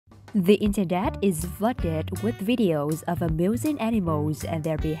The internet is flooded with videos of amusing animals and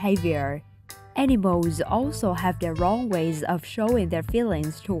their behavior. Animals also have their own ways of showing their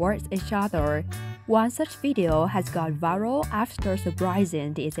feelings towards each other. One such video has gone viral after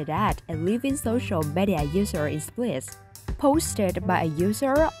surprising the internet and leaving social media users in splits. Posted by a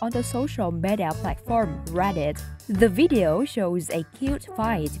user on the social media platform Reddit, the video shows a cute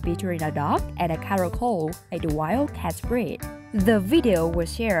fight between a dog and a caracal, a Wildcat breed. The video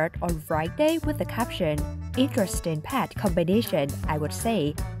was shared on Friday with the caption, "Interesting pet combination, I would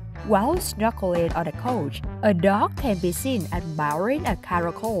say." While snuggling on a couch, a dog can be seen admiring a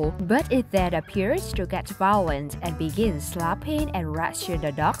caracal, but it then appears to get violent and begins slapping and scratching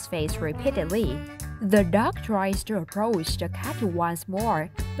the dog's face repeatedly. The dog tries to approach the cat once more,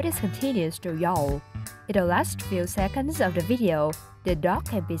 but it continues to yowl. In the last few seconds of the video, the dog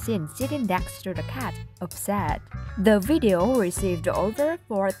can be seen sitting next to the cat, upset. The video received over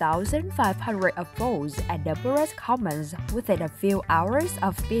 4,500 upvotes and numerous comments within a few hours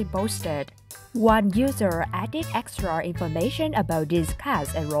of being posted. One user added extra information about these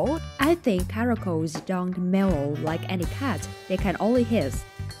cats and wrote, "I think caracals don't meow like any cat, they can only hiss.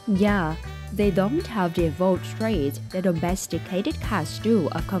 Yeah, they don't have the evolved trait that domesticated cats do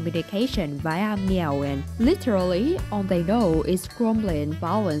of communication via meowing. Literally, all they know is grumbling,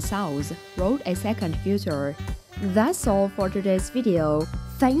 violent sounds," wrote a second user. That's all for today's video.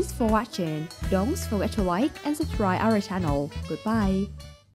 Thanks for watching. Don't forget to like and subscribe our channel. Goodbye.